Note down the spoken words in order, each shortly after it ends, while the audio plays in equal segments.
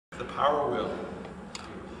the Powerwheel.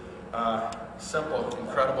 Simple,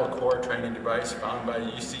 incredible core training device found by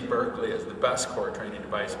UC Berkeley as the best core training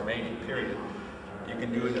device made, period. You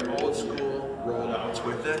can do the old school rollouts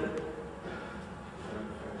with it.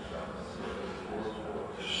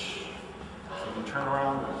 So you can turn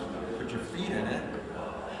around, put your feet in it.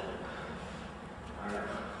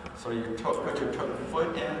 So you put your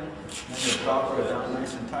foot in, and your Velcro down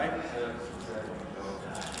nice and tight.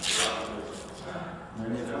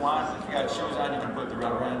 And if you want, if you got shoes on, you can put the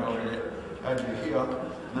rubber end over the edge of your heel.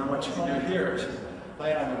 And then what you can do here is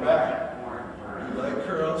lay it on your back. Your leg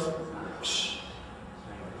curls.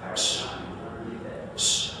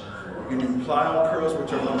 You can do plyo curls,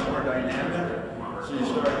 which are a little more dynamic. So you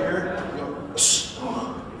start here, you go,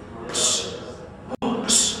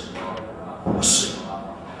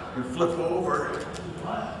 you flip over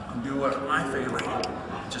and do what my favorite,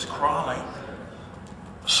 just crawling,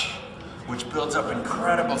 which builds up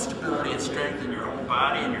incredible stability and strength in your whole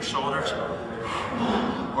body and your shoulders.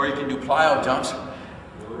 Or you can do plyo jumps.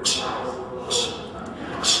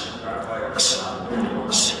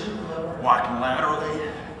 Walking laterally.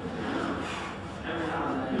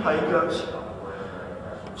 Pike ups.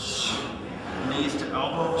 Knees to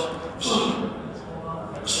elbows.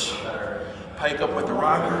 Pike up with the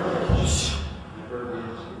rocker.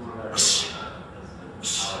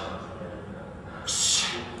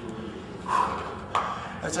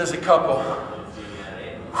 That's just a couple.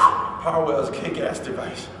 Powerwheel is a kick-ass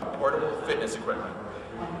device. Portable fitness equipment.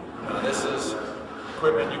 Now this is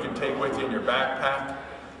equipment you can take with you in your backpack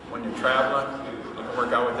when you're traveling. You can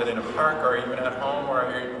work out with it in a park or even at home or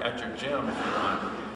at your gym if you want.